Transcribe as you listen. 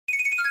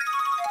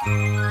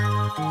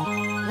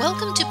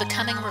Welcome to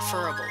Becoming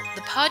Referable,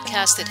 the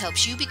podcast that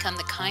helps you become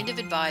the kind of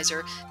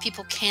advisor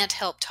people can't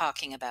help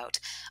talking about.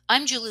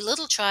 I'm Julie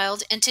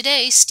Littlechild, and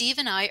today Steve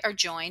and I are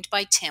joined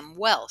by Tim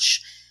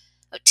Welsh.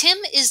 Tim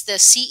is the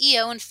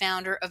CEO and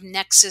founder of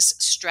Nexus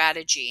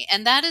Strategy,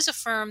 and that is a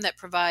firm that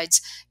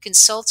provides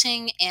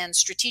consulting and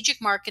strategic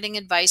marketing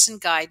advice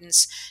and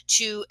guidance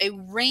to a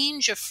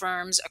range of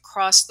firms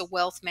across the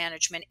wealth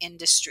management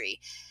industry.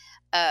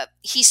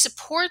 He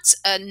supports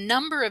a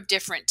number of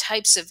different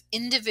types of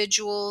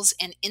individuals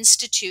and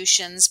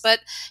institutions, but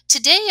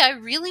today I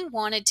really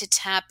wanted to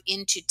tap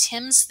into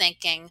Tim's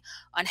thinking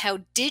on how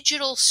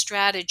digital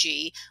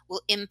strategy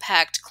will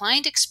impact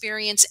client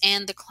experience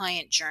and the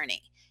client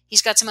journey.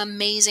 He's got some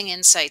amazing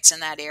insights in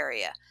that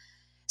area.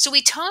 So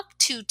we talked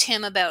to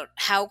Tim about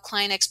how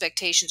client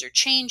expectations are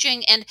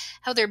changing and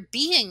how they're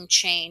being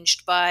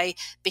changed by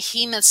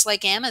behemoths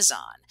like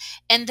Amazon.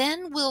 And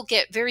then we'll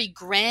get very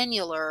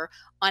granular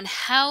on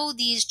how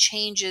these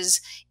changes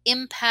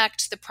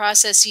impact the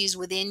processes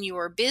within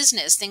your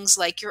business, things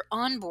like your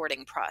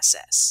onboarding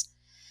process.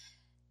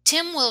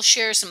 Tim will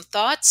share some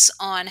thoughts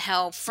on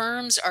how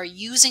firms are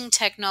using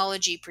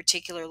technology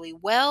particularly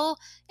well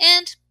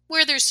and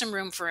where there's some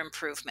room for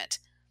improvement.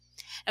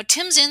 Now,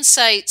 Tim's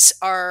insights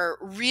are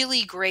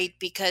really great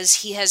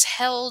because he has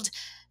held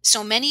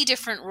so many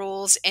different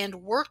roles and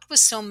worked with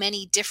so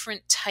many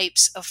different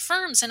types of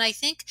firms. And I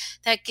think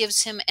that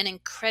gives him an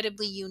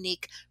incredibly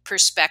unique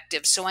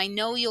perspective. So I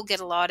know you'll get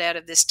a lot out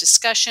of this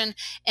discussion.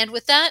 And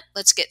with that,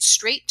 let's get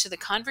straight to the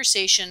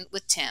conversation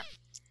with Tim.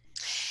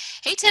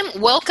 Hey,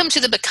 Tim, welcome to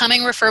the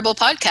Becoming Referable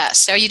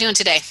podcast. How are you doing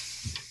today?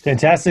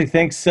 Fantastic.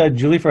 Thanks,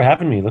 Julie, for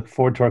having me. Look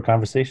forward to our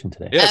conversation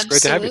today. Yeah, it's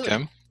great to have you,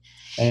 Tim.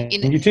 And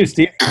you too,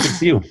 Steve. Good to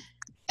see you.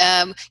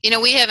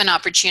 We have an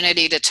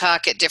opportunity to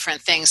talk at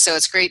different things, so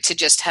it's great to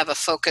just have a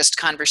focused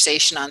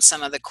conversation on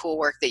some of the cool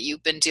work that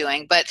you've been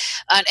doing. But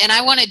and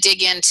I want to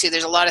dig into,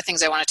 there's a lot of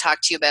things I want to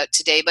talk to you about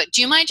today, but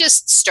do you mind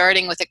just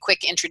starting with a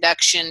quick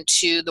introduction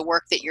to the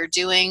work that you're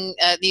doing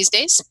these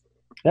days?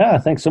 Yeah,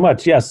 thanks so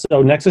much. Yes,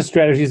 so Nexus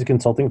Strategy is a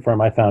consulting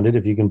firm I founded,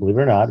 if you can believe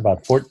it or not,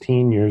 about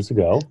 14 years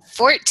ago.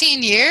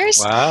 14 years?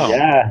 Wow.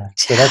 Yeah,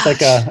 so that's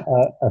like a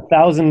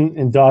 1,000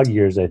 in dog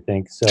years, I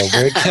think. So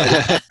very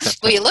excited.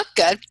 Well, you look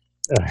good.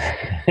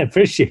 I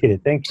appreciate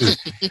it. Thank you.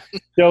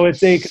 So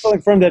it's a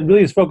consulting firm that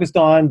really is focused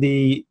on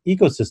the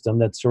ecosystem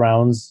that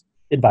surrounds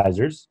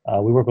advisors.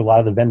 We work with a lot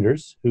of the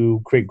vendors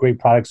who create great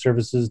products,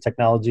 services,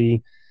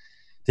 technology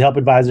to help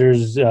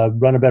advisors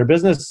run a better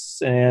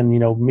business and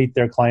meet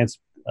their clients'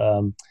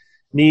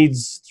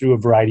 needs through a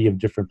variety of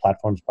different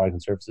platforms, products,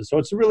 and services. So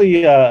it's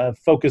really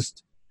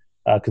focused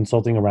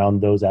consulting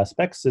around those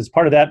aspects. As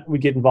part of that, we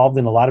get involved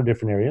in a lot of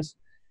different areas.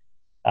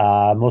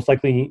 Most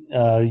likely,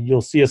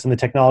 you'll see us in the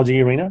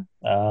technology arena.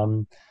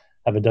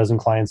 Have a dozen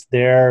clients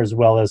there, as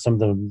well as some of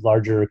the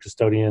larger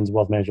custodians,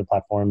 wealth management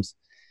platforms,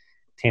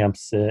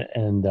 TAMPs,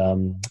 and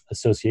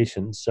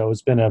associations. So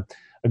it's been a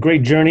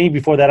great journey.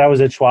 Before that, I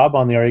was at Schwab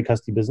on the RIA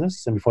custody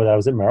business, and before that, I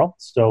was at Merrill.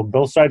 So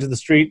both sides of the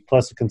street,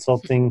 plus a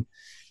consulting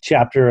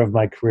chapter of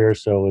my career.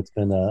 So it's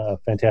been a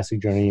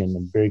fantastic journey, and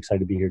I'm very excited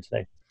to be here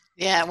today.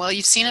 Yeah, well,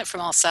 you've seen it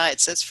from all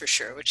sides, that's for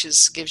sure, which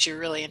gives you a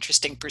really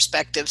interesting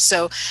perspective.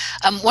 So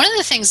one of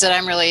the things that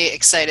I'm really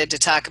excited to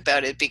talk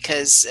about it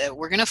because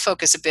we're going to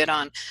focus a bit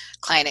on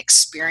client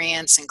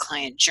experience and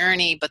client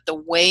journey, but the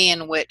way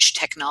in which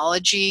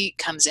technology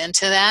comes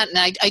into that. And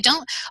I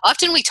don't,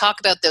 often we talk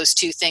about those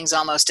two things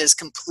almost as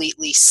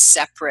completely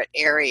separate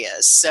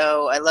areas.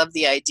 So I love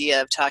the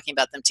idea of talking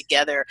about them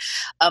together.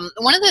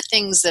 One of the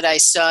things that I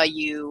saw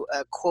you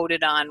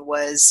quoted on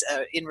was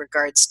in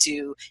regards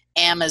to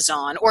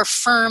Amazon or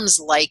firms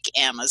like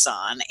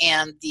Amazon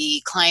and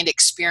the client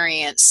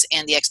experience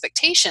and the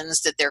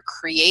expectations that they're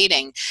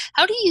creating.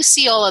 How do you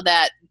see all of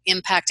that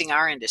impacting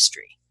our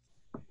industry?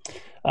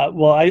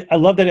 Well, I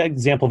love that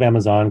example of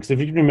Amazon because if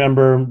you can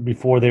remember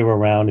before they were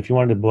around, if you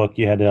wanted a book,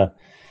 you had to,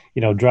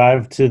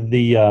 drive to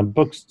the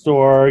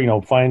bookstore,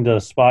 find a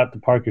spot to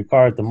park your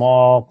car at the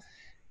mall.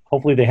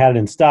 Hopefully they had it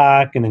in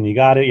stock, and then you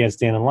got it. You had to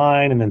stand in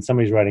line, and then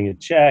somebody's writing a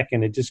check,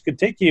 and it just could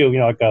take you,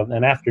 like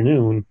an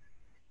afternoon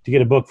to get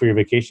a book for your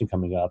vacation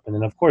coming up. And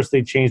then, of course,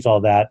 they changed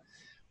all that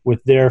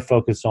with their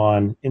focus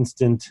on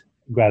instant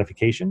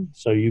gratification.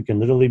 So you can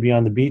literally be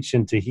on the beach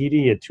in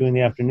Tahiti at 2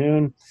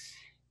 p.m.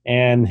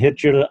 and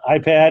hit your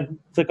iPad,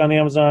 click on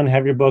Amazon,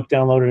 have your book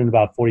downloaded in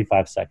about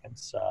 45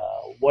 seconds.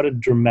 What a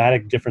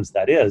dramatic difference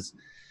that is.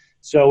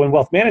 So in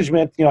wealth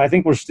management, I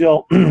think we're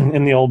still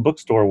in the old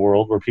bookstore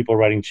world where people are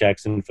writing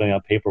checks and filling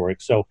out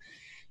paperwork. So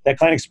that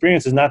client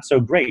experience is not so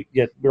great,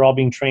 yet we're all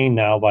being trained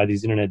now by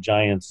these internet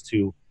giants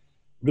to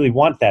really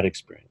want that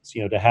experience,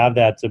 to have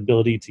that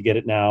ability to get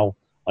it now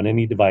on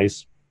any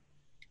device.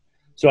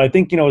 So I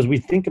think, as we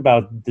think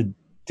about the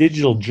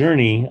digital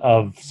journey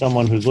of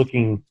someone who's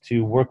looking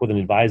to work with an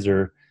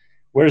advisor,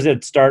 where does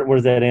it start? Where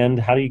does that end?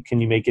 How can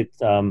you make it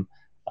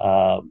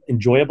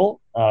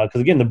enjoyable?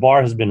 Because again, the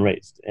bar has been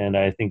raised. And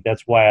I think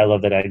that's why I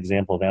love that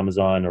example of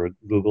Amazon or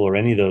Google or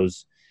any of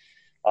those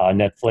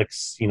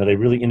Netflix, they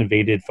really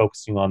innovated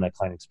focusing on that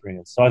client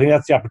experience. So I think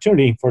that's the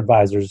opportunity for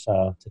advisors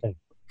today.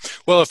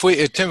 Well,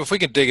 Tim, if we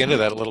could dig into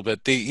that a little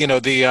bit,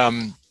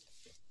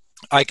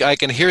 I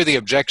can hear the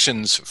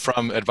objections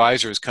from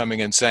advisors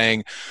coming and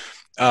saying,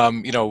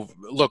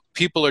 look,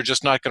 people are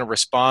just not going to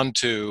respond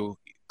to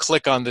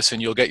click on this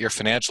and you'll get your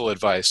financial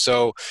advice.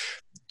 So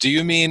do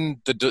you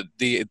mean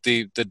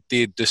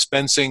the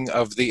dispensing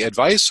of the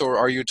advice, or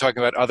are you talking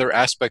about other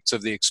aspects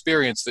of the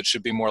experience that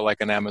should be more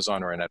like an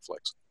Amazon or a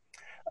Netflix?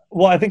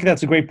 Well, I think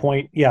that's a great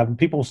point. Yeah,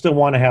 people still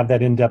want to have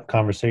that in-depth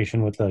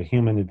conversation with a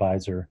human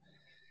advisor.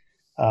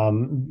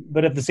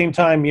 But at the same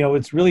time,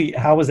 it's really,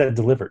 how is that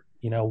delivered?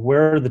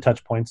 Where are the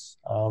touch points?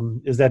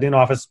 Is that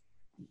in-office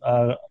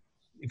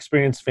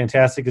experience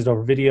fantastic? Is it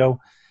over video?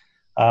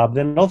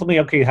 Then ultimately,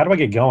 okay, how do I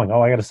get going?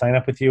 Oh, I got to sign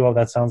up with you. Oh,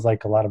 that sounds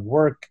like a lot of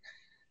work.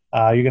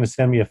 You're going to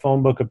send me a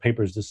phone book of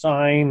papers to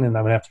sign, and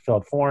I'm going to have to fill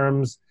out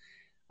forms.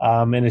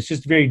 And it's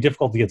just very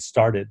difficult to get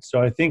started.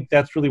 So I think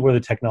that's really where the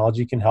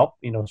technology can help,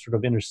 sort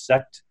of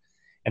intersect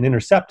and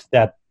intercept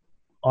that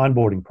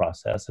onboarding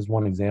process as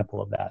one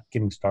example of that,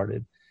 getting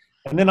started.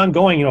 And then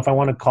ongoing, if I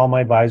want to call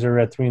my advisor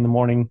at 3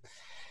 a.m,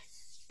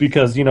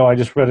 because, I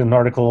just read an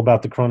article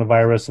about the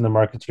coronavirus and the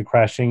markets are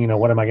crashing,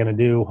 what am I going to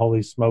do?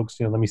 Holy smokes,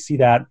 let me see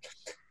that.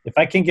 If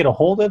I can't get a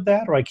hold of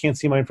that, or I can't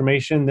see my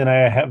information, then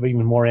I have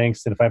even more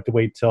angst than if I have to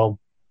wait till,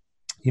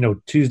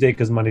 Tuesday,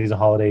 because Monday is a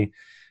holiday,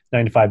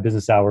 9 to 5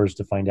 business hours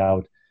to find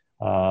out.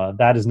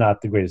 That is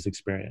not the greatest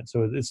experience.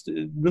 So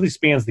it really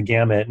spans the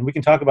gamut. And we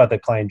can talk about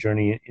that client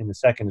journey in a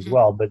second as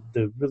well. But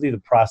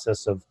the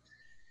process of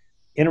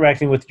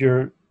interacting with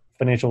your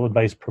financial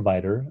advice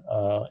provider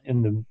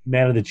in the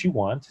manner that you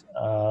want.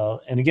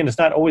 And again, it's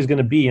not always going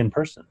to be in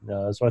person.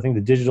 So I think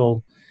the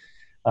digital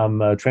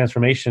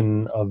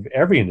transformation of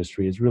every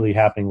industry is really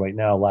happening right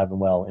now, alive and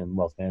well, in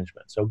wealth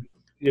management. So,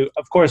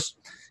 of course,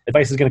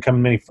 advice is going to come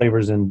in many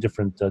flavors and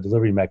different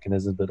delivery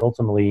mechanisms, but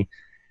ultimately,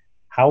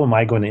 how am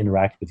I going to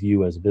interact with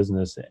you as a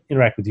business,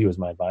 interact with you as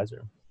my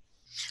advisor?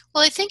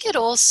 Well, I think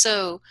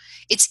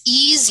it's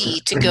easy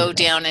to go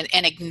down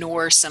and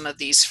ignore some of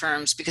these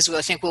firms because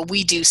we'll think,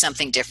 we do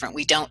something different.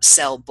 We don't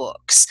sell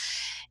books.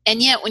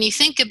 And yet, when you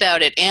think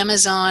about it,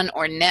 Amazon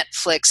or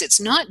Netflix,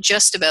 it's not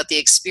just about the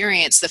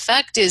experience. The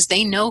fact is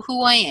they know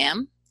who I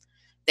am.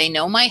 They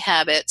know my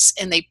habits,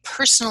 and they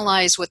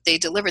personalize what they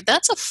deliver.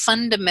 That's a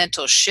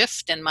fundamental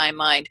shift in my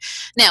mind.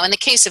 Now, in the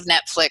case of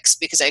Netflix,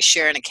 because I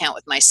share an account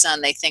with my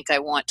son, they think I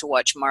want to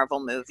watch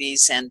Marvel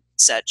movies and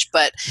such.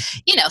 But,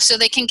 so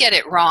they can get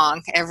it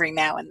wrong every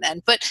now and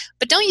then. But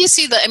don't you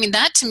see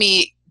that to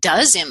me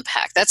does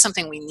impact. That's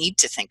something we need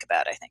to think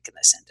about, I think, in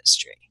this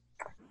industry.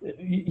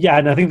 Yeah,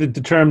 and I think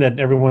the term that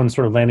everyone's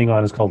sort of landing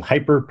on is called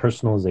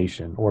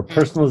hyper-personalization, or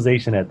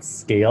personalization at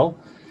scale.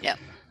 Yeah.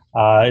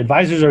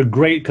 Advisors are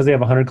great because they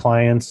have 100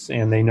 clients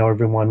and they know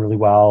everyone really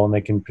well and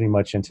they can pretty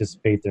much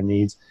anticipate their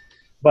needs.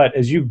 But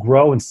as you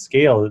grow and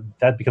scale,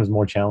 that becomes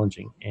more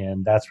challenging.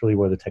 And that's really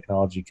where the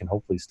technology can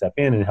hopefully step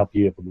in and help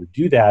you able to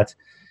do that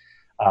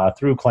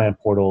through client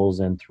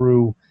portals and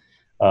through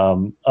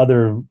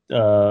other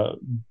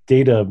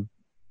data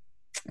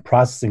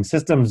processing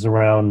systems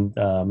around,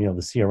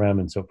 the CRM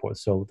and so forth.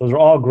 So those are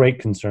all great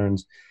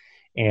concerns.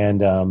 And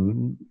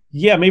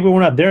maybe we're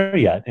not there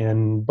yet.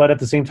 But at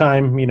the same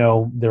time,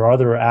 there are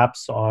other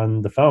apps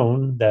on the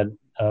phone that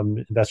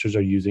investors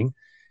are using,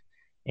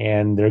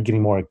 and they're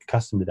getting more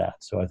accustomed to that.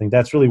 So I think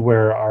that's really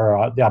where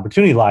the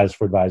opportunity lies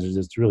for advisors,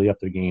 is to really up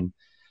their game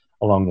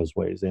along those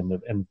ways. And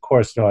of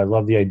course, I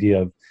love the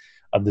idea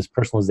of this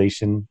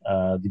personalization,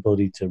 the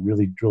ability to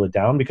really drill it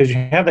down, because you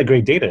have that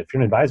great data. If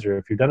you're an advisor,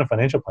 if you've done a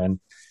financial plan,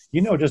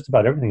 you know just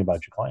about everything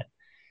about your client.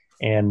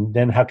 And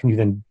then how can you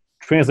then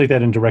translate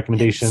that into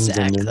recommendations?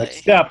 Exactly. And the next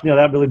step,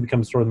 that really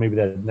becomes sort of maybe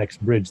that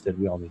next bridge that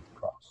we all need to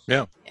cross.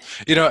 Yeah.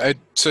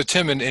 So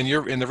Tim,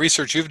 in the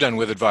research you've done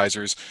with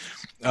advisors,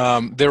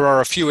 there are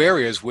a few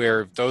areas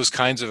where those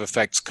kinds of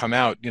effects come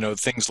out,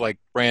 things like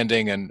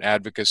branding and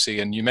advocacy,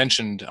 and you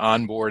mentioned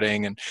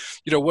onboarding, and,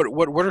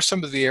 what are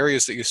some of the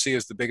areas that you see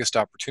as the biggest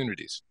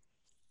opportunities?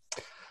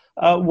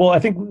 Well, I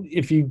think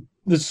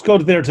let's go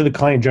there to the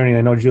client journey.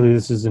 I know, Julie,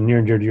 this is near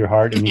and dear to your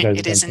heart, and you guys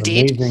have done some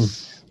amazing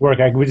work.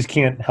 We just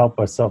can't help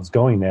ourselves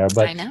going there.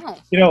 But I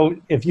know.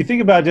 If you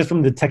think about it just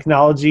from the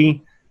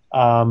technology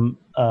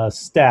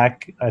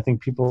stack, I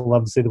think people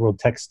love to say the word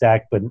tech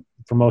stack, but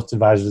for most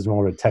advisors, it's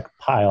more of a tech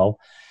pile,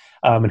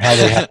 and how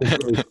they have to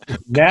really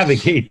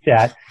navigate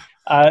that.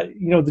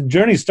 The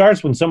journey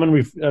starts when someone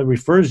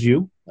refers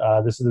you.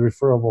 This is the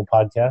Referable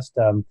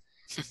podcast.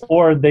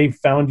 Or they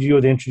found you,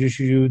 or they introduced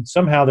you.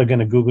 Somehow they're going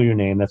to Google your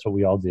name. That's what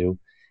we all do.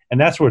 And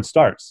that's where it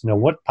starts.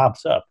 What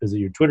pops up? Is it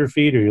your Twitter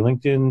feed or your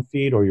LinkedIn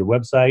feed or your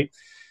website?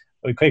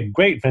 Okay,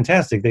 great,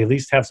 fantastic. They at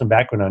least have some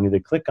background on you. They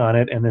click on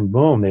it, and then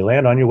boom, they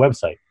land on your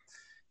website.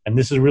 And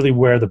this is really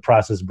where the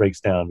process breaks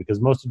down, because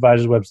most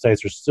advisors'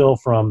 websites are still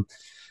from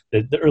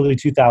the early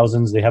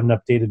 2000s. They haven't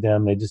updated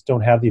them. They just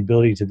don't have the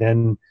ability to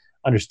then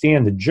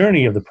understand the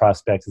journey of the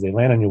prospect as they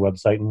land on your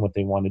website and what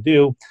they want to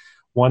do.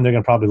 One, they're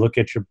going to probably look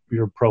at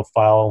your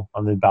profile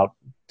on the About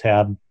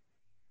tab.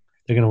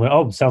 They're going to,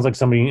 oh, sounds like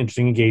somebody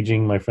interesting,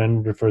 engaging. My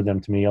friend referred them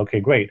to me. Okay,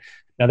 great.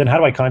 Now then, how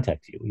do I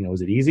contact you?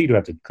 Is it easy? Do I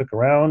have to click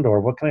around,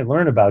 or what can I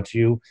learn about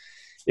you?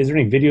 Is there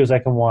any videos I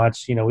can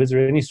watch? Is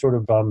there any sort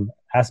of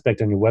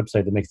aspect on your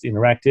website that makes it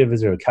interactive?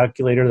 Is there a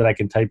calculator that I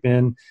can type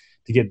in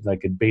to get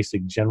like a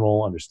basic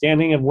general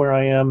understanding of where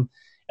I am?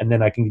 And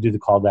then I can do the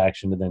call to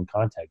action to then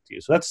contact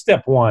you. So that's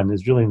step one,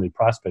 is really in the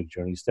prospect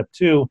journey. Step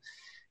two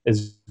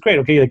is, great,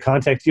 okay, they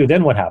contact you.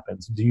 Then what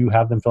happens? Do you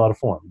have them fill out a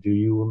form? Do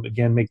you,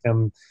 again, make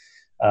them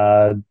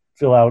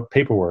fill out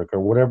paperwork or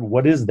whatever?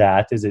 What is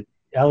that? Is it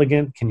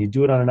elegant? Can you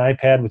do it on an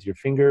iPad with your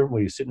finger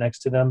where you sit next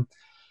to them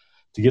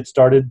to get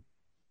started?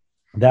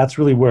 That's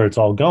really where it's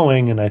all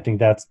going. And I think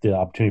that's the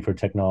opportunity for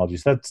technology.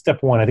 So that's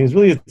step one. I think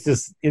it's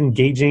just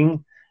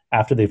engaging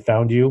after they've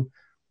found you.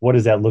 What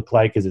does that look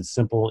like? Is it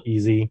simple,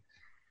 easy?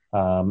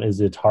 Is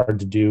it hard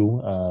to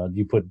do? Do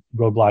you put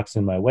roadblocks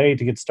in my way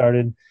to get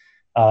started?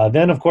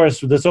 Then, of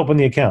course, let's open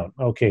the account.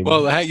 Okay.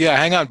 Well,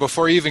 hang on.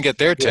 Before you even get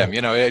there, Tim,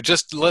 Yeah.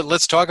 just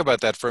let's talk about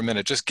that for a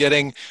minute. Just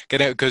getting,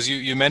 because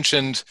you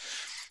mentioned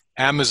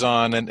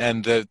Amazon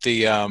and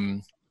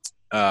the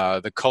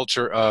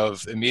culture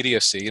of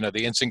immediacy,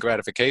 the instant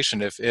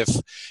gratification.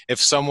 If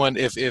someone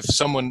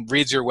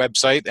reads your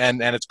website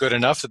and it's good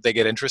enough that they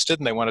get interested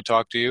and they want to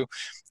talk to you,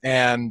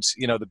 and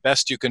the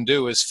best you can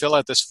do is fill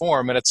out this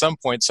form, and at some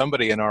point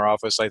somebody in our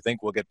office, I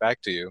think, will get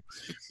back to you.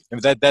 And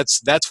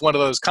that's one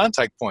of those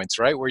contact points,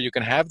 right, where you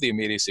can have the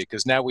immediacy,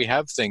 because now we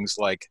have things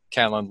like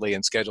Calendly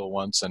and Schedule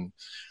Once, and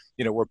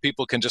where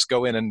people can just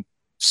go in and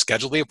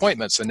schedule the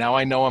appointments, and now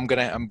I know I'm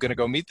gonna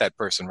go meet that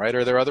person, right?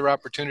 Are there other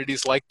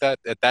opportunities like that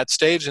at that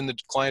stage in the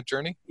client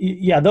journey?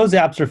 Yeah, those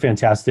apps are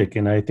fantastic,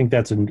 and I think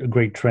that's a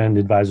great trend.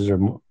 Advisors are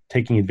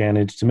taking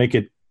advantage to make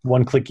it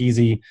one-click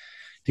easy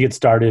to get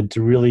started,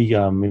 to really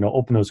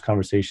open those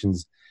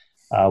conversations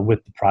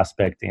with the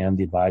prospect and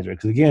the advisor.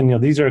 Because again,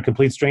 these are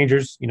complete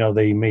strangers.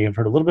 They may have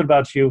heard a little bit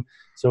about you,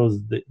 so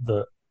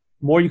the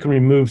more you can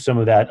remove some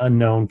of that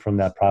unknown from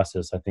that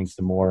process, I think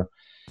the more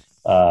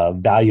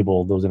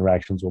valuable those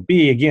interactions will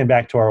be. Again,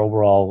 back to our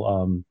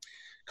overall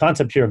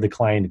concept here of the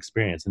client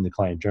experience and the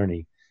client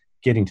journey,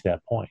 getting to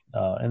that point.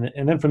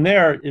 And then from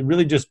there, it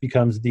really just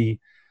becomes the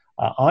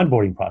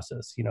onboarding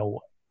process. Do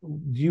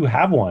you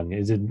have one?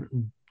 Is it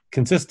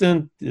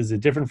consistent? Is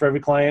it different for every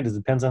client? It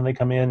depends on when they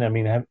come in. I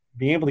mean,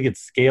 being able to get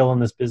scale in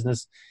this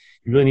business,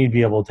 you really need to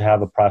be able to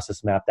have a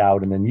process mapped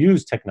out and then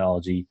use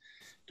technology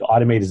to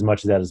automate as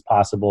much of that as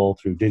possible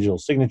through digital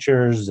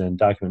signatures and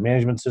document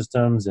management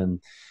systems. And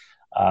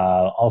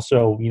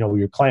also,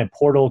 your client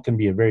portal can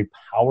be a very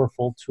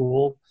powerful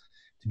tool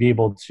to be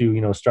able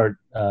to, start,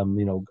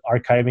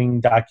 archiving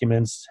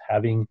documents,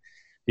 having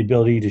the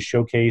ability to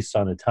showcase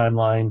on a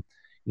timeline,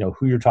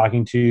 who you're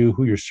talking to,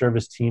 who your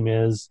service team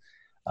is,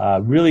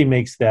 really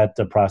makes that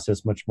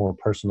process much more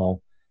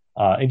personal.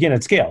 Again,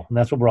 at scale. And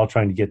that's what we're all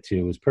trying to get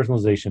to, is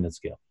personalization at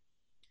scale.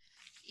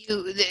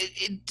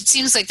 It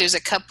seems like there's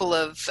a couple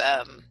of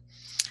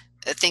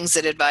things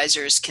that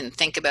advisors can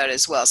think about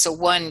as well. So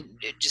one,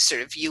 just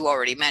sort of, you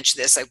already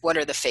mentioned this, like what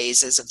are the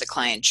phases of the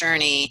client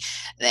journey,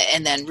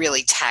 and then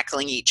really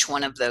tackling each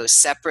one of those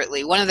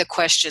separately. One of the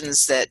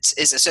questions that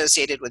is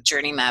associated with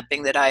journey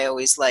mapping that I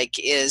always like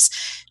is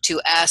to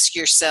ask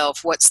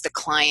yourself, what's the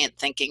client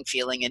thinking,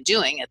 feeling, and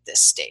doing at this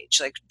stage?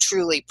 Like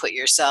truly put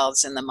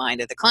yourselves in the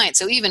mind of the client.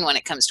 So even when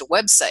it comes to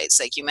websites,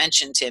 like you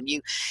mentioned, Tim,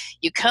 you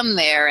come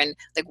there and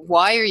like,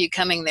 why are you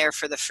coming there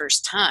for the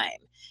first time?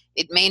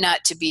 It may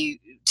not to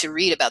be to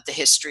read about the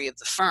history of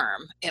the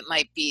firm. It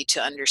might be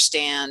to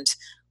understand,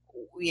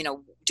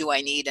 do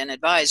I need an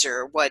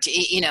advisor? What,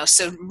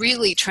 so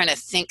really trying to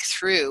think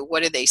through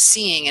what are they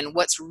seeing and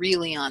what's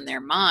really on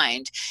their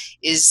mind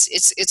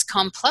it's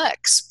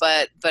complex,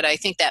 but I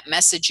think that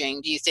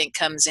messaging, do you think,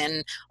 comes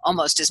in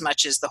almost as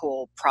much as the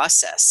whole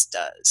process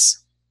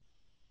does?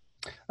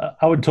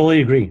 I would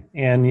totally agree.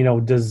 And,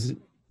 does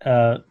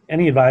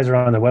any advisor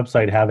on their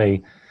website have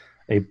a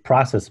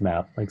process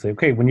map, like say,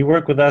 okay, when you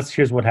work with us,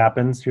 here's what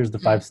happens, here's the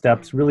 5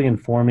 steps, really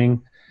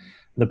informing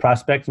the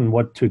prospect and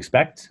what to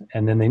expect,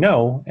 and then they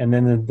know. And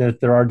then if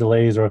there are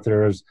delays, or if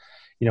there's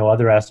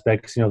other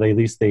aspects, at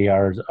least they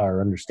are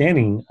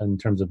understanding in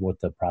terms of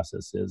what the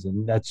process is.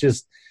 And that's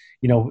just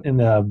in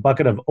the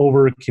bucket of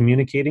over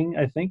communicating.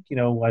 I think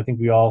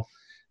we all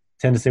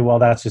tend to say, well,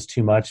 that's just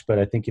too much. But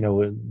I think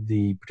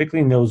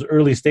particularly in those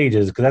early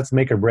stages, because that's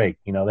make or break.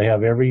 They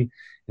have every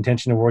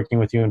intention of working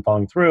with you and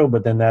following through,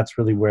 but then that's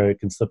really where it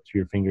can slip through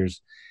your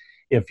fingers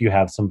if you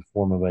have some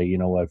form of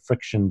a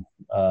friction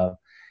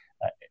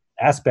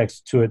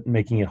aspects to it,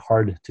 making it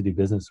hard to do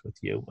business with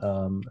you.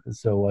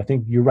 So I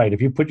think you're right.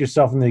 If you put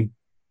yourself in the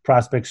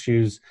prospect's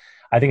shoes,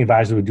 I think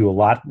advisors would do a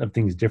lot of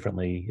things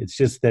differently. It's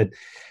just that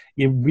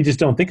we just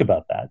don't think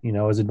about that.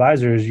 As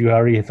advisors, you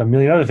already have a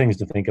million other things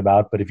to think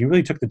about. But if you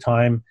really took the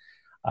time,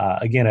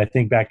 again, I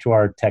think back to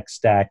our tech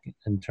stack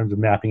in terms of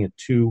mapping it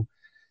to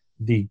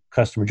the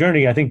customer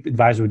journey, I think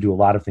advisors would do a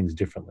lot of things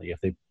differently if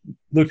they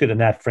looked at it in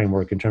that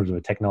framework in terms of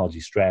a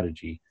technology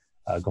strategy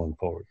going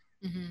forward.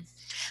 Hmm.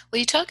 Well,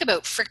 you talk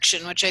about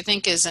friction, which I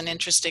think is an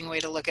interesting way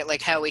to look at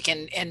like how we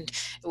can, and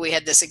we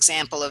had this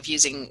example of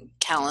using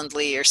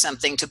Calendly or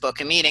something to book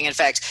a meeting. In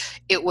fact,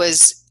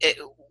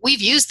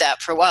 we've used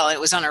that for a while. It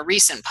was on a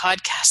recent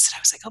podcast that I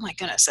was like, oh my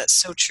goodness, that's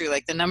so true.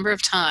 Like the number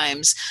of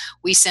times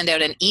we send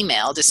out an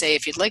email to say,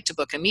 if you'd like to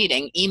book a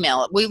meeting,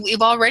 email it.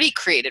 We've already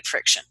created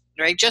friction.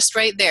 Right, just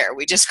right there,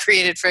 we just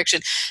created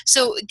friction.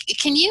 So,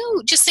 can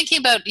you just thinking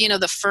about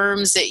the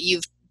firms that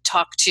you've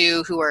talked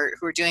to who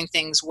are doing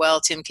things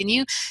well, Tim? Can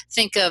you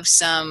think of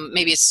some,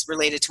 maybe it's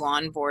related to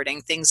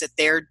onboarding, things that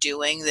they're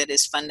doing that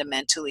is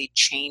fundamentally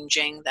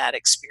changing that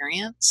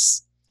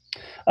experience?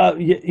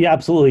 Yeah,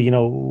 absolutely.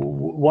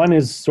 One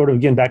is sort of,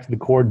 again, back to the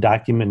core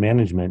document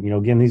management.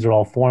 Again, these are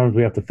all forms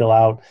we have to fill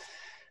out.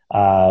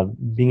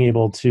 Being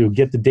able to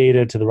get the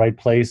data to the right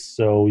place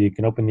so you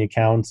can open the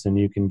accounts and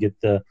you can get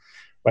the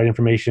right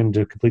information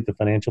to complete the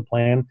financial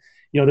plan.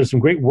 There's some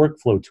great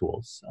workflow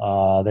tools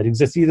that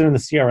exist either in the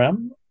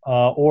CRM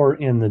or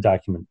in the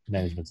document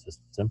management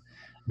system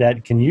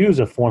that can use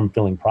a form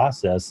filling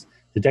process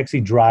to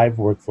actually drive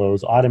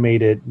workflows,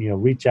 automate it,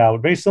 reach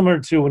out. Very similar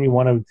to when you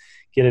want to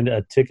get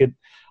a ticket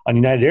on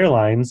United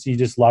Airlines, you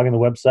just log in the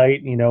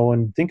website,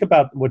 and think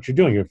about what you're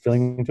doing. You're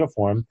filling into a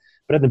form,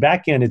 but at the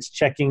back end, it's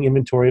checking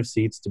inventory of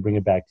seats to bring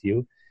it back to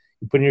you.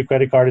 You put in your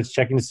credit card, it's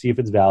checking to see if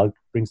it's valid,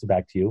 brings it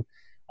back to you.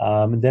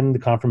 And then the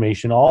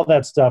confirmation, all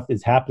that stuff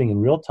is happening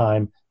in real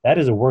time. That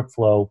is a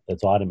workflow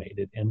that's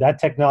automated. And that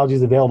technology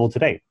is available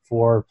today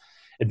for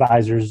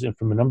advisors and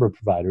from a number of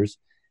providers.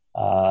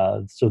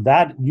 So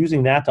that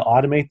using that to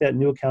automate that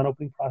new account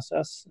opening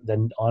process,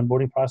 then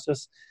onboarding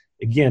process,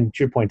 again,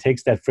 to your point,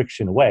 takes that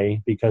friction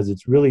away because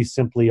it's really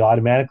simply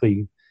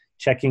automatically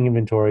checking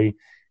inventory,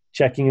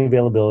 checking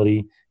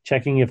availability,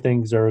 checking if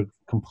things are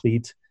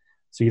complete,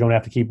 so you don't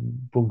have to keep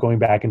going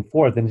back and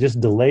forth, and it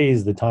just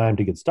delays the time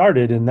to get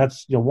started. And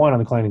that's one on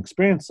the client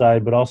experience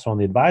side, but also on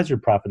the advisor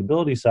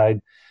profitability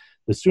side.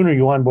 The sooner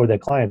you onboard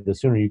that client, the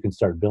sooner you can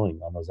start billing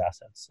on those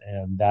assets,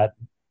 and that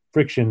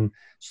friction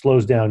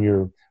slows down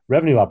your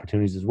revenue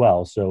opportunities as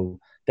well. So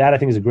that I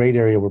think is a great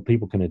area where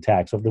people can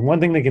attack. So the one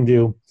thing they can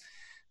do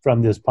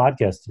from this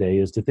podcast today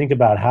is to think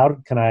about how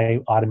can I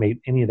automate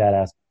any of that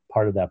as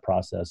part of that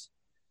process.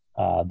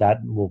 That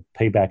will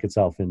pay back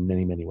itself in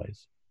many, many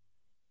ways.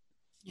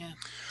 Yeah.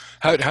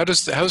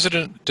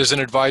 Does an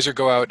advisor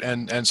go out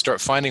and start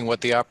finding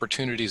what the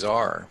opportunities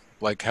are?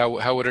 Like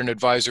how would an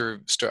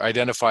advisor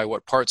identify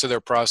what parts of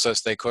their process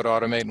they could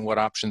automate and what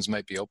options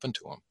might be open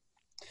to them?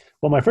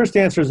 Well, my first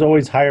answer is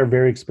always hire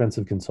very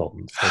expensive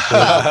consultants.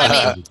 Well,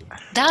 I mean,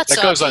 that's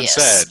that goes obvious,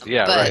 unsaid.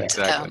 Yeah, but, right,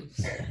 exactly.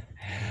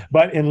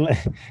 But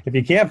if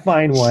you can't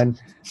find one,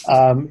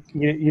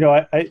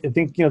 I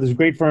think there's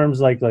great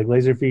firms like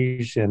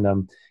Laserfish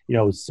and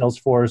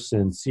Salesforce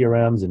and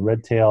CRMs and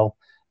Redtail.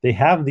 They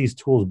have these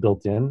tools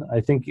built in. I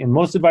think, and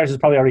most advisors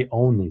probably already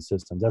own these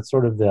systems. That's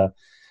sort of the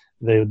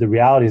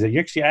reality is that you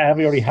actually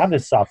already have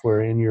this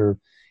software in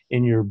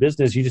your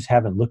business. You just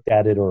haven't looked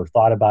at it or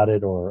thought about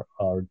it or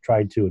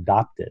tried to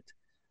adopt it.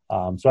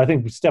 So I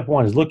think step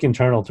one is look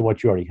internal to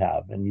what you already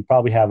have, and you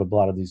probably have a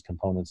lot of these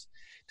components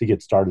to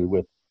get started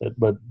with it.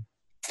 But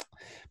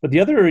the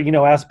other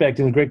aspect,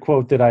 and a great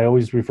quote that I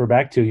always refer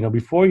back to,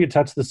 before you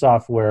touch the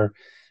software,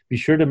 be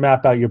sure to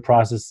map out your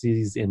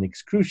processes in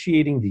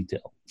excruciating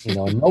detail.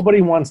 And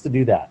nobody wants to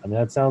do that. I mean,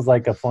 that sounds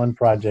like a fun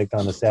project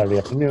on a Saturday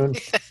afternoon.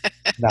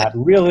 Not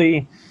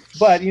really.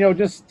 But,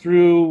 just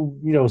through,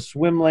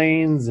 swim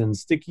lanes and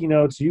sticky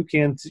notes, you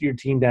can sit your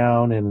team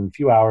down and in a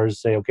few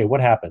hours say, okay, what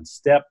happened?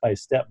 Step by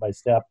step by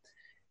step,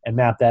 and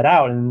map that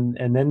out.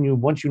 And then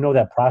once you know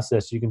that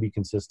process, you can be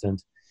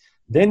consistent.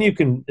 Then you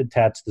can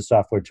attach the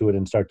software to it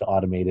and start to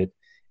automate it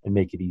and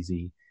make it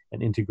easy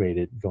and integrate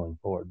it going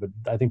forward. But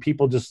I think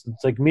people it's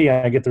like me,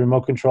 I get the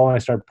remote control and I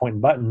start pointing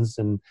buttons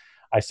and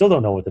I still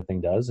don't know what the thing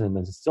does and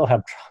I still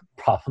have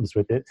problems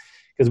with it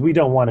because we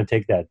don't want to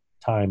take that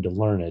time to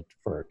learn it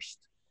first.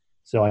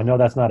 So I know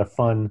that's not a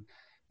fun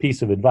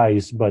piece of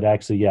advice, but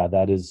actually, yeah,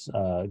 that is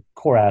a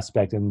core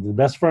aspect. And the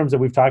best firms that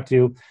we've talked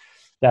to,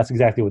 that's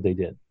exactly what they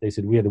did. They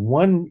said, we had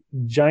one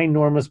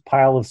ginormous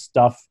pile of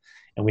stuff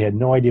and we had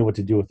no idea what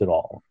to do with it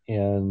all.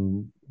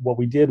 And what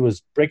we did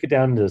was break it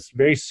down into this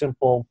very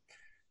simple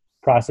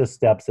process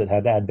steps that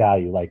had add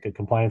value, like a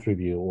compliance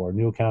review or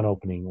new account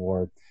opening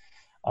or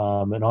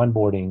an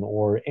onboarding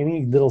or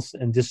any little,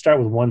 and just start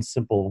with one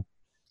simple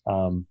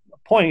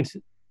point.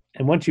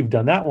 And once you've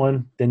done that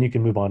one, then you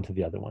can move on to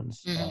the other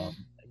ones.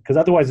 Because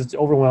otherwise it's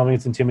overwhelming,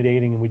 it's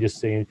intimidating, and we just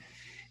say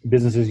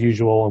business as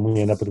usual, and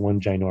we end up with one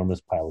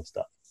ginormous pile of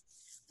stuff.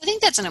 I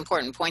think that's an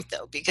important point,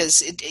 though,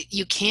 because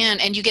you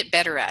can, and you get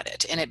better at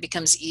it, and it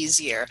becomes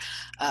easier.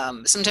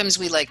 Sometimes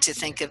we like to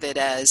think of it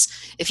as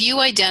if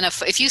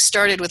you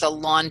started with a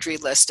laundry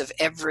list of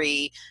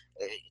every,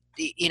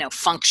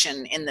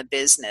 function in the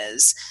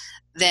business,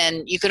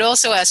 then you could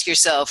also ask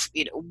yourself,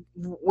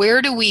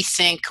 where do we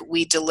think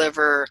we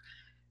deliver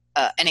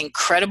an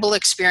incredible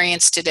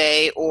experience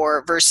today,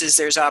 or versus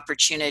there's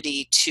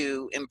opportunity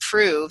to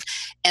improve?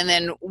 And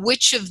then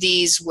which of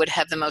these would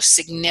have the most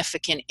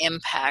significant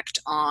impact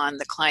on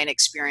the client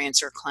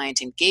experience or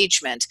client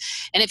engagement?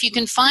 And if you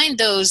can find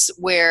those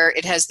where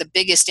it has the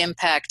biggest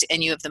impact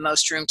and you have the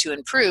most room to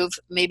improve,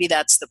 maybe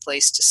that's the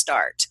place to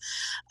start,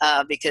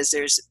 because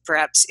there's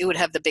perhaps it would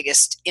have the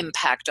biggest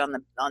impact on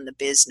the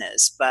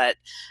business. But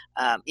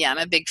yeah, I'm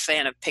a big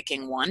fan of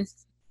picking one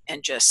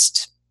and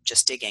just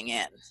digging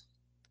in.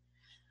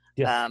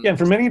 Yeah. And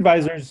for many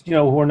advisors,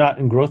 who are not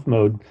in growth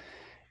mode,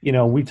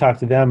 we talk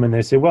to them and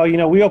they say, well,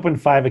 we open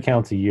 5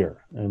 accounts a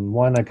year. And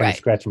one, I kind of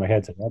scratch my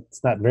head, saying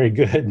that's not very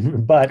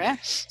good, but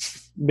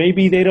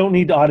maybe they don't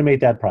need to automate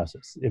that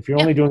process. If you're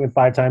only doing it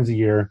 5 times a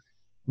year,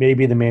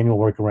 maybe the manual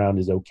workaround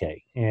is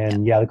okay.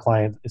 And the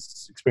client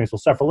experience will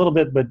suffer a little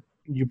bit, but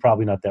you're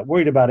probably not that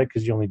worried about it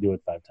because you only do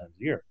it 5 times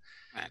a year.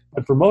 Right.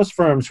 But for most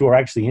firms who are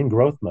actually in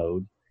growth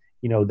mode,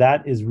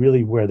 that is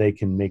really where they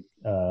can make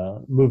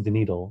move the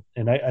needle.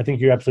 And I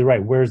think you're absolutely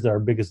right. Where's our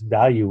biggest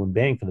value and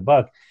bang for the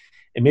buck?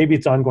 And maybe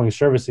it's ongoing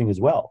servicing as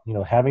well.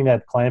 Having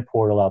that client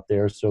portal out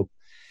there so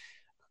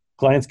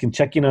clients can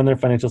check in on their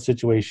financial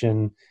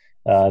situation.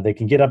 They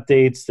can get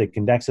updates. They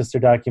can access their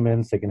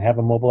documents. They can have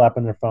a mobile app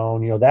on their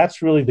phone.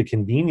 That's really the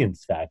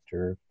convenience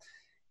factor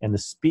and the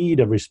speed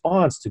of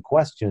response to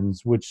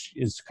questions, which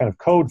is kind of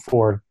code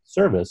for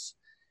service.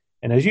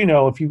 And as you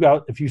know,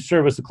 if you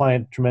service a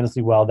client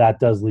tremendously well, that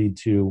does lead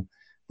to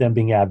them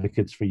being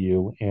advocates for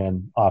you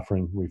and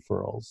offering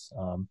referrals.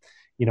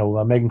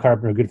 Megan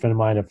Carpenter, a good friend of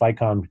mine at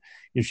FICOM,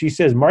 she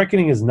says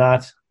marketing is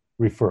not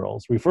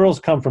referrals.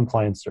 Referrals come from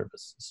client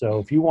service. So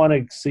if you want to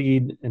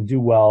exceed and do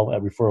well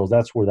at referrals,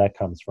 that's where that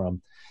comes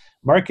from.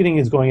 Marketing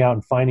is going out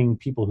and finding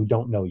people who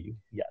don't know you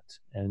yet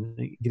and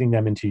getting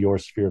them into your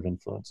sphere of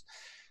influence.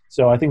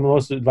 So I think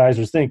most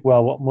advisors think,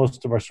 well,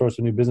 most of our source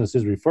of new business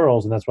is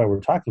referrals, and that's why we're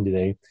talking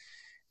today.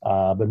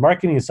 But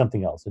marketing is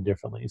something else and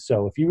differently.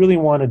 So if you really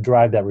want to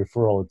drive that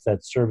referral, it's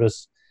that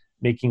service,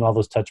 making all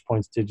those touch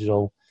points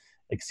digital,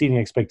 exceeding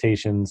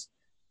expectations,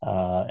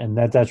 and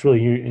that's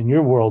really in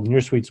your world, in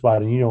your sweet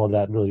spot, and you know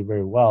that really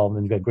very well,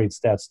 and you've got great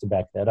stats to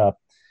back that up.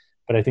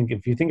 But I think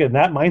if you think of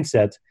that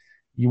mindset,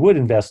 you would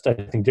invest, I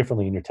think,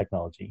 differently in your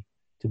technology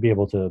to be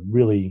able to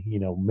really,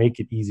 make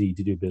it easy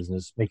to do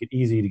business, make it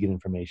easy to get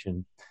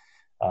information,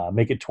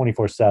 make it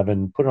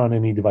 24/7, put it on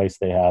any device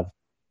they have.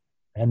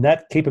 And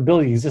that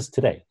capability exists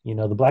today.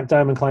 The Black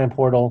Diamond Client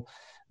Portal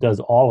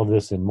does all of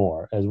this and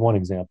more, as one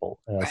example.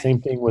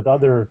 Same thing with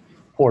other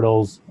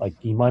portals like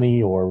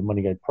eMoney or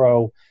MoneyGuide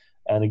Pro.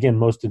 And again,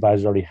 most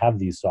advisors already have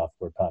these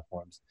software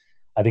platforms.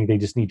 I think they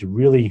just need to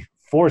really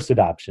force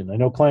adoption. I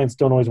know clients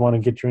don't always want to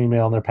get your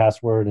email and their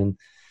password, and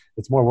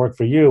it's more work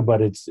for you,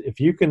 but if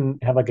you can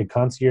have like a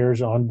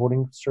concierge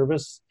onboarding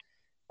service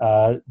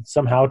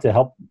somehow to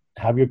help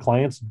have your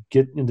clients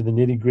get into the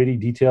nitty gritty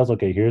details.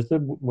 Okay, here's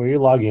where you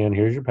log in,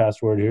 here's your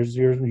password, here's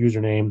your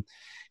username,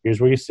 here's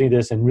where you see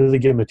this, and really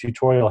give them a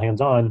tutorial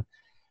hands-on.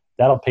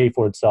 That'll pay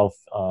for itself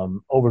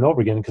over and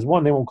over again because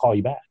one, they won't call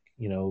you back.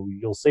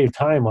 You'll save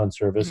time on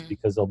service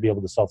because they'll be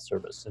able to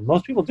self-service. And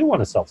most people do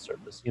want to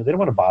self-service. They don't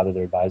want to bother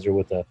their advisor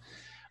with a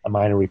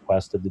minor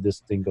request of did this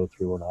thing go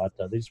through or not.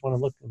 They just want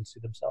to look and see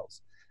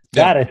themselves.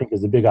 That I think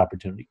is a big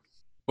opportunity.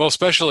 Well,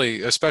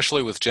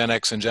 especially with Gen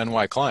X and Gen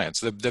Y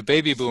clients, the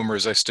baby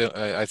boomers,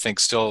 I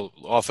think still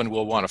often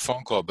will want a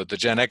phone call, but the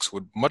Gen X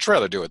would much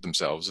rather do it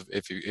themselves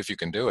if you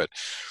can do it.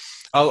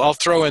 I'll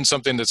throw in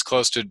something that's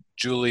close to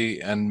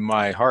Julie and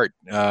my heart,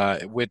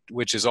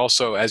 which is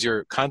also, as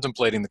you're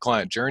contemplating the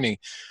client journey,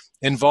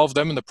 involve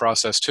them in the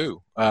process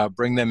too.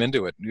 Bring them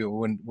into it.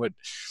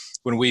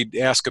 When we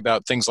ask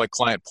about things like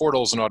client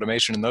portals and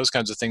automation and those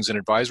kinds of things in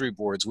advisory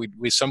boards,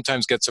 we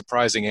sometimes get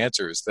surprising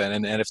answers. Then,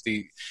 and if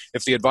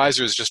the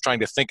advisor is just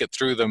trying to think it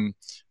through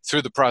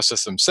the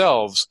process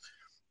themselves,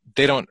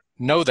 they don't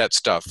know that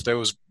stuff. There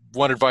was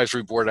one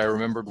advisory board I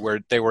remembered where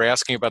they were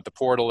asking about the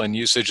portal and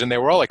usage, and they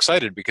were all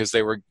excited because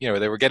they were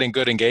getting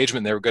good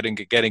engagement, they were getting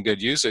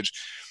good usage.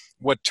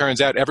 What turns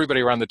out,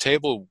 everybody around the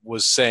table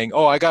was saying,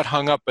 "Oh, I got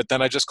hung up, but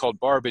then I just called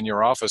Barb in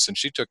your office and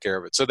she took care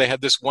of it." So they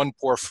had this one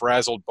poor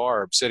frazzled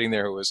Barb sitting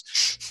there who was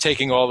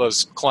taking all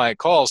those client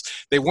calls.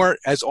 They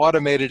weren't as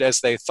automated as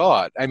they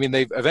thought. I mean,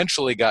 they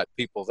eventually got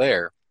people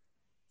there,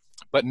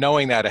 but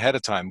knowing that ahead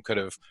of time could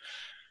have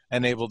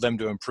enabled them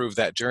to improve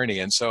that journey.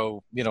 And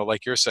so,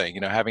 like you're saying,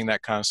 having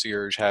that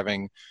concierge,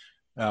 having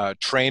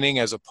training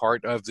as a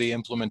part of the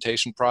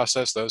implementation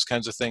process, those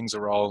kinds of things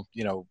are all,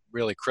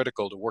 really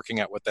critical to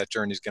working out what that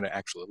journey is going to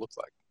actually look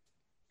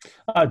like.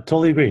 I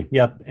totally agree.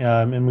 Yep.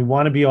 And we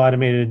want to be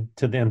automated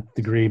to the nth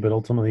degree, but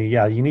ultimately,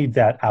 you need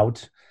that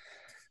out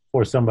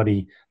for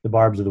somebody, the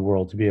Barbs of the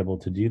world, to be able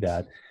to do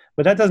that.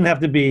 But that doesn't have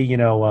to be,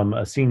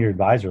 a senior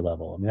advisor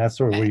level. I mean, that's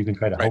sort of where you can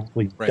try to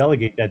hopefully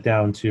delegate that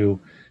down to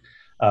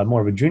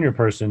more of a junior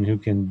person who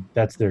can,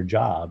 that's their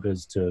job,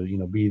 is to,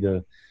 be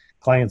the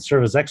client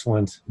service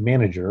excellence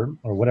manager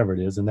or whatever it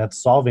is. And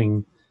that's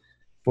solving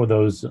for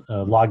those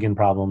login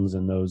problems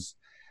and those,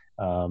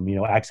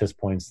 access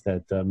points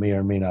that may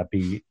or may not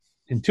be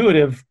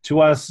intuitive to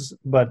us,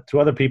 but to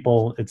other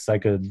people, it's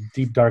like a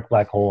deep, dark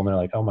black hole. And they're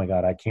like, oh my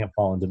God, I can't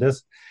fall into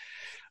this.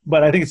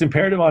 But I think it's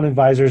imperative on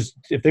advisors,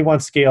 if they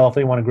want scale, if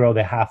they want to grow,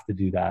 they have to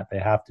do that. They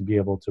have to be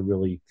able to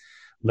really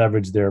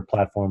leverage their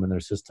platform and their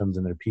systems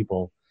and their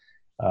people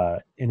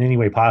in any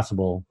way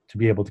possible to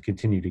be able to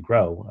continue to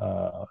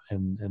grow.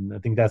 And I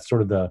think that's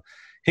sort of the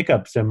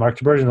hiccups. And Mark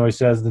Tiberghien always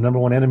says the number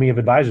one enemy of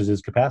advisors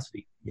is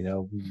capacity.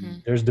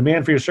 There's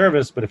demand for your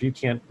service, but if you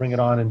can't bring it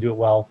on and do it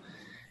well,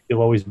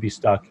 you'll always be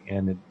stuck.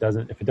 And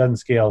if it doesn't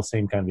scale,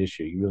 same kind of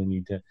issue. You really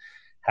need to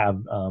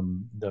have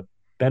the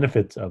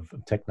benefits of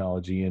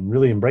technology and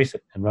really embrace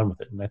it and run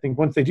with it. And I think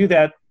once they do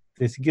that,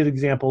 they get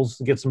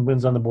examples, get some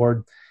wins on the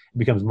board, it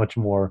becomes much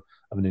more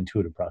of an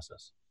intuitive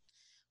process.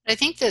 I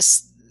think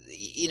this,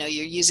 you're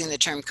using the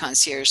term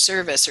concierge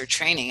service or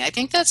training. I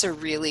think that's a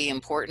really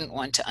important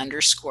one to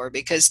underscore,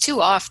 because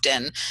too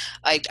often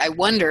I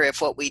wonder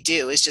if what we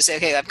do is just say,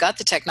 okay, I've got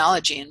the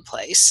technology in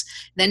place,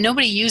 then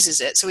nobody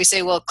uses it. So we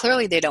say, well,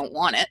 clearly they don't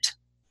want it,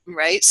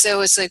 right?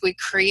 So it's like we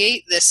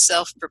create this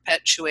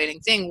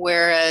self-perpetuating thing,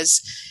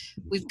 whereas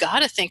we've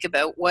got to think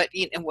about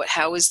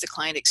how is the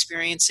client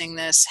experiencing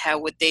this? How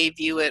would they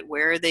view it?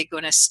 Where are they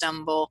going to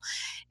stumble?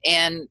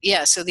 And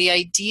so the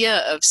idea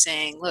of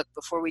saying, look,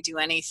 before we do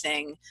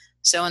anything,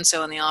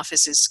 so-and-so in the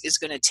office is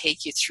going to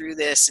take you through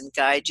this and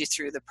guide you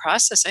through the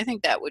process. I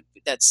think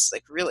that's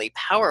like really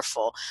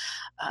powerful.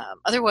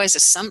 Otherwise,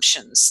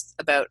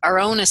 our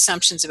own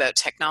assumptions about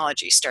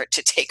technology start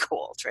to take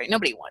hold, right?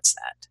 Nobody wants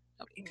that.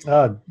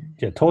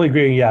 Totally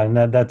agree. Yeah, and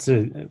that's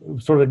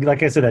sort of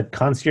like I said, at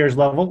concierge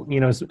level,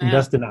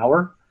 invest an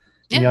hour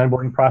in the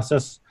onboarding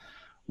process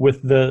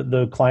with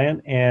the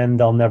client, and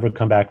they'll never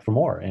come back for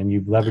more. And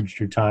you've leveraged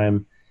your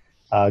time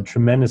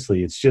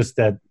tremendously. It's just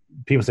that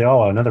people say,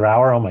 "Oh, another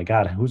hour? Oh my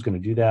God, who's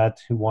going to do that?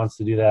 Who wants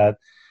to do that?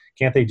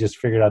 Can't they just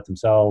figure it out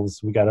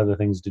themselves? We got other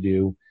things to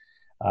do."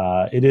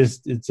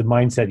 It's a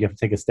mindset. You have to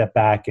take a step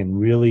back and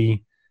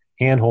really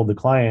handhold the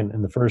client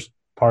in the first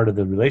part of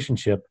the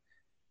relationship.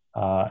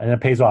 And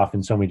it pays off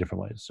in so many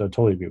different ways. So I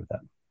totally agree with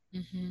that.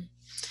 Mm-hmm.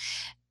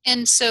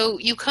 And so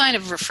you kind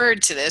of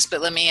referred to this, but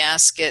let me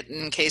ask it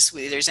in case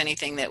there's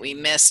anything that we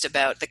missed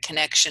about the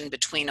connection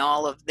between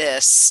all of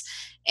this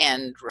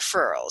and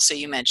referrals. So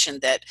you mentioned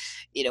that,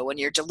 when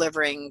you're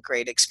delivering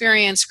great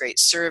experience, great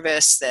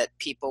service, that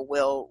people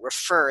will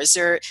refer. Is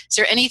there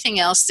anything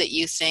else that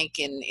you think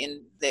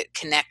in that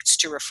connects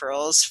to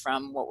referrals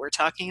from what we're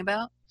talking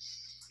about?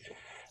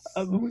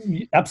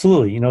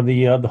 Absolutely.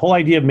 The whole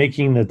idea of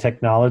making the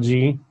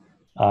technology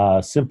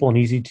simple and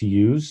easy to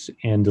use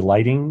and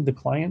delighting the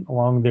client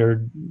along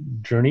their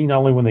journey, not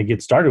only when they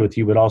get started with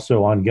you, but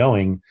also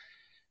ongoing,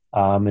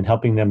 and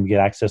helping them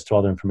get access to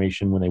all their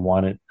information when they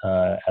want it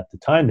at the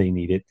time they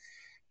need it.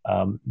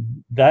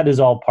 That is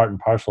all part and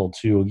parcel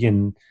to,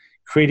 again,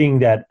 creating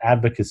that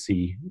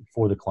advocacy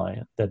for the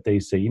client, that they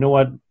say, you know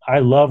what, I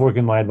love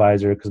working with my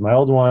advisor because my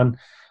old one,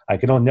 I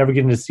could never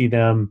get in to see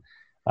them.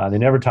 They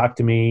never talk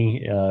to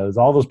me.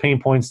 All those pain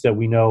points that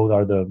we know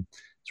are the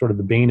sort of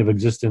the bane of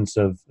existence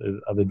of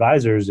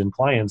advisors and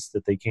clients,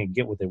 that they can't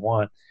get what they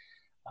want.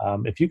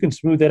 If you can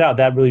smooth that out,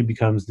 that really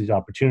becomes the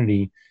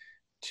opportunity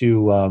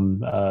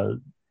to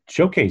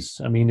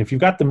showcase. I mean, if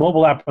you've got the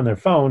mobile app on their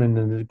phone and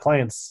then the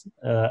client's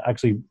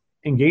actually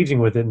engaging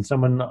with it, and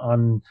someone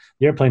on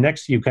the airplane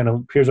next to you kind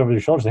of peers over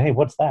their shoulder and says, "Hey,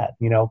 what's that?"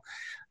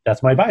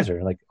 That's my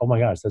advisor. Like, oh my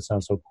gosh, that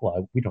sounds so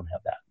cool. We don't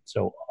have that.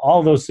 So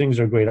all those things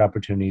are great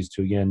opportunities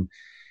to, again,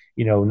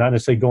 not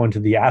necessarily go into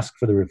the ask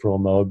for the referral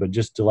mode, but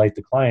just delight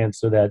the client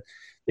so that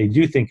they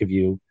do think of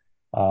you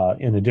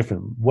in a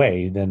different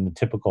way than the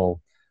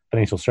typical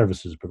financial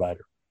services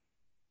provider.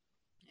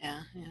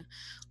 Yeah.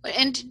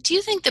 And do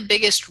you think the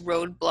biggest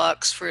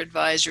roadblocks for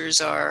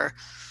advisors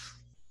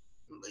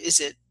is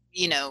it,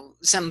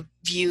 some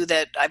view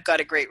that I've got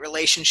a great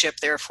relationship,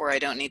 therefore I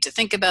don't need to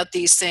think about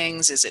these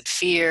things? Is it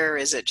fear?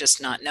 Is it just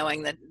not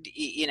knowing that,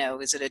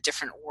 is it a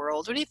different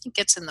world? What do you think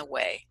gets in the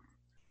way?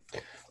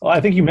 Well,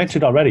 I think you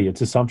mentioned already,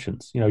 it's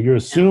assumptions. You're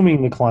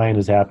assuming the client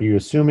is happy. You're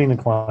assuming the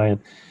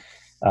client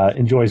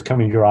enjoys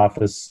coming to your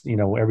office,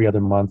 every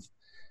other month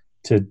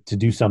to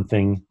do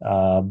something.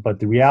 But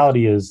the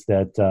reality is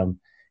that,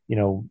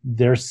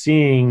 they're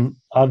seeing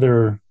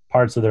other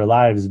parts of their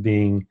lives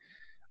being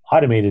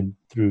automated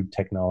through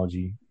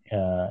technology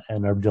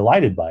and are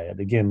delighted by it.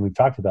 Again, we've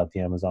talked about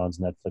the Amazons,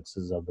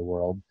 Netflixes of the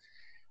world.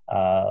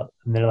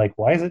 And they're like,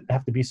 why does it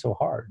have to be so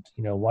hard?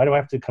 Why do I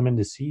have to come in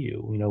to see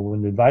you?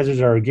 When advisors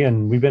are,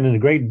 again, we've been in a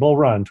great bull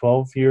run,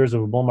 12 years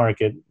of a bull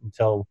market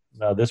until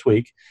this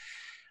week,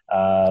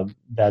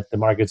 that the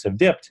markets have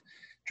dipped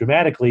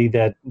dramatically,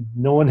 that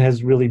no one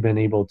has really been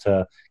able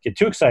to get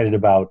too excited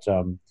about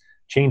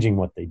changing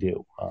what they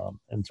do.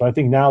 And so I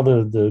think now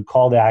the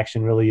call to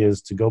action really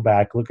is to go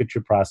back, look at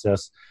your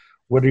process.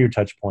 What are your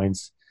touch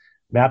points?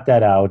 Map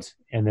that out,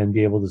 and then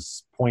be able to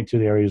point to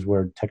the areas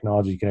where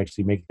technology can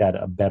actually make that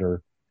a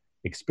better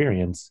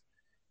experience.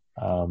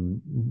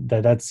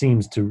 That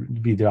seems to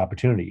be the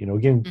opportunity.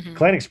 Again,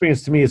 client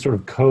experience to me is sort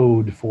of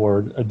code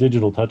for a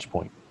digital touch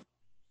point.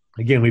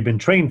 Again, we've been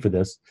trained for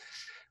this,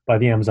 by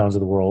the Amazons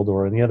of the world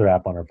or any other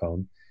app on our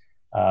phone.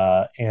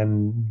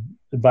 And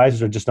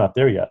advisors are just not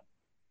there yet.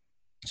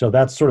 So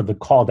that's sort of the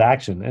call to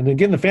action. And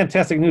again, the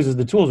fantastic news is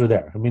the tools are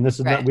there. I mean, this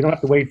is not, we don't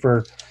have to wait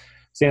for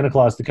Santa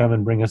Claus to come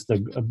and bring us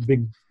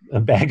a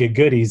bag of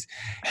goodies.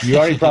 You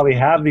already probably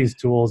have these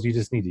tools. You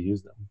just need to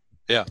use them.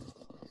 Yeah.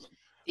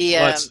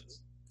 Yeah.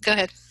 Go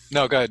ahead.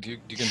 No, go ahead. You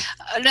can.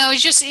 No,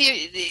 it's just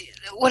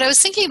what I was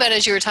thinking about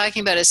as you were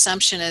talking about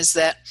assumption is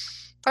that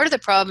part of the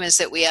problem is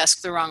that we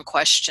ask the wrong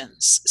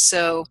questions.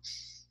 So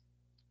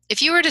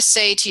if you were to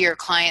say to your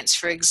clients,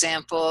 for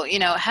example,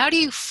 how do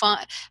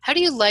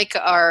you like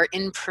our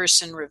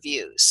in-person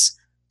reviews?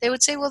 They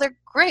would say, well, they're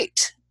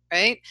great,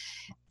 right?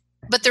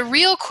 But the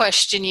real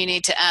question you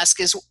need to ask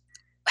is,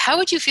 how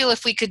would you feel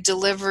if we could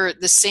deliver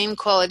the same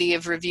quality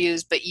of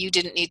reviews, but you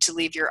didn't need to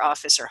leave your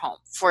office or home,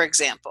 for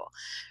example,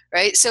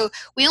 right? So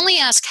we only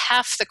ask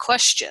half the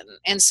question.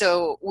 And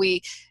so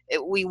we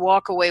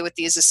walk away with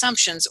these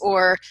assumptions.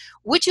 Or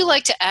would you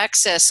like to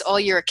access all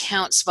your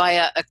accounts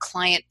via a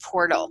client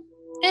portal?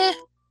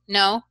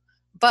 No.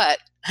 But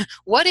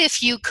what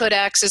if you could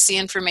access the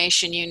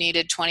information you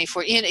needed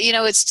 24?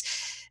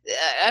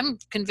 I'm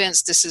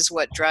convinced this is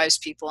what drives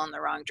people in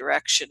the wrong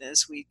direction.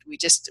 Is we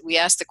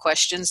ask the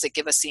questions that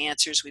give us the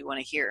answers we want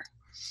to hear.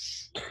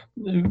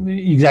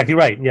 Exactly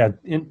right. Yeah,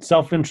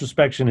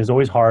 self-introspection is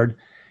always hard,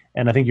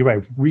 and I think you're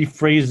right.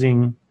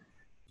 Rephrasing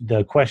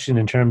the question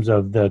in terms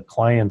of the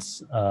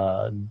client's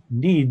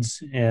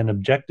needs and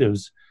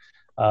objectives,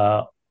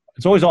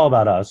 it's always all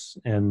about us,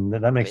 and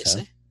that makes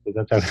sense.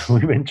 That's how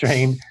we've been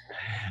trained.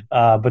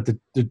 But the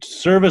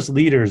service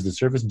leaders, the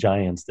service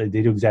giants, they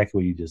do exactly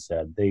what you just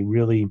said. They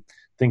really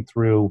think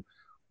through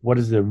what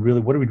are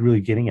we really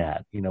getting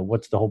at?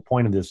 What's the whole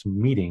point of this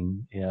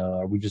meeting?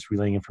 Are we just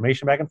relaying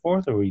information back and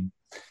forth? Are we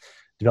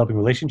developing a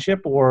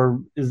relationship?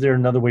 Or is there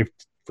another way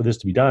for this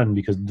to be done?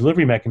 Because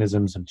delivery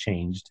mechanisms have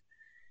changed,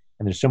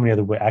 and there's so many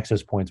other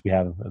access points we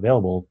have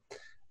available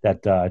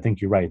that I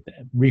think you're right.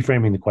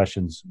 Reframing the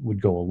questions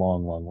would go a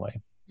long, long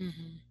way.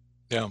 Mm-hmm.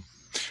 Yeah.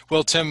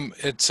 Well, Tim,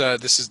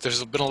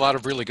 there's been a lot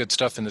of really good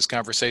stuff in this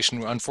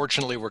conversation.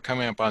 Unfortunately, we're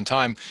coming up on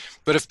time.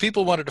 But if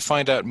people wanted to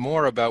find out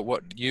more about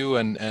what you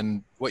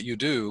and what you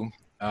do,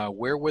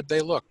 where would they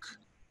look?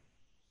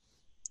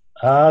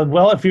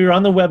 Well, if you're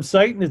on the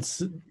website,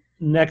 it's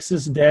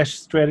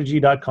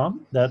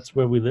nexus-strategy.com. That's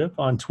where we live.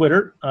 On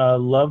Twitter,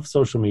 love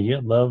social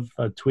media, love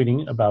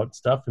tweeting about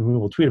stuff, and we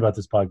will tweet about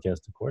this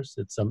podcast, of course.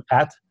 It's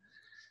at.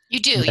 You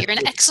do. You're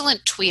an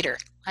excellent tweeter.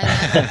 I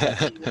love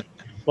that.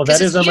 Well,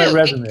 that is on my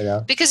resume now.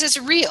 Because it's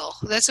real.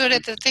 That's what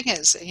the thing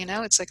is.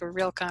 It's like a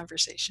real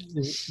conversation.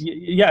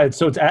 Yeah.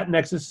 So it's at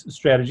Nexus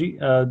Strategy.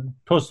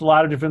 Post a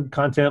lot of different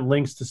content,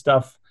 links to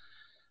stuff.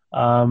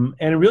 And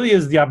it really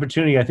is the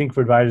opportunity, I think, for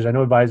advisors. I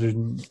know advisors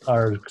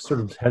are sort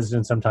of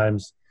hesitant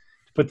sometimes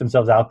to put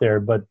themselves out there,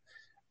 but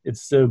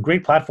it's a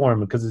great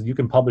platform because you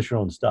can publish your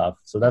own stuff.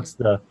 So that's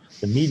the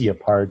media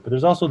part. But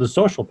there's also the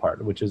social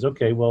part, which is,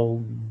 okay,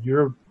 well,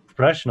 you're a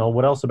professional.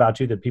 What else about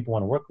you that people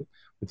want to work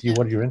with you?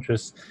 What are your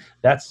interests?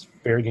 That's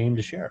fair game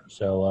to share.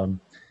 So,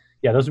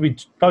 those would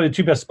be probably the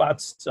two best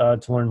spots to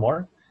learn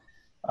more.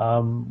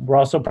 We're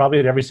also probably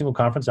at every single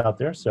conference out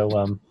there.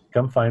 So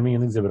come find me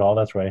in Exhibit Hall.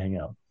 That's where I hang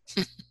out.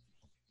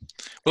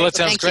 Well, that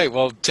sounds great.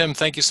 Well, Tim,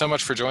 thank you so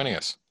much for joining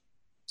us.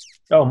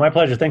 Oh, my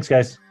pleasure. Thanks,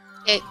 guys.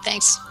 Hey,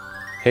 thanks.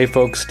 Hey,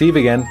 folks, Steve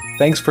again.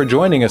 Thanks for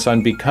joining us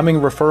on Becoming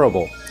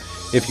Referable.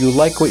 If you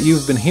like what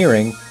you've been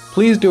hearing,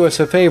 please do us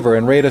a favor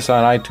and rate us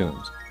on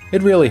iTunes.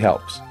 It really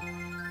helps.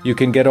 You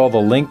can get all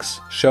the links,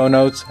 show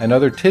notes, and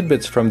other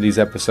tidbits from these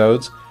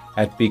episodes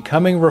at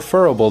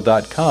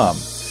becomingreferable.com.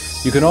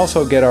 You can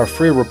also get our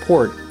free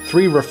report,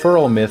 3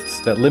 Referral Myths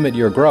That Limit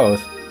Your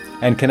Growth,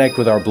 and connect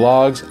with our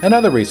blogs and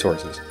other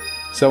resources.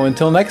 So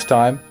until next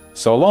time,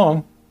 so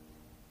long.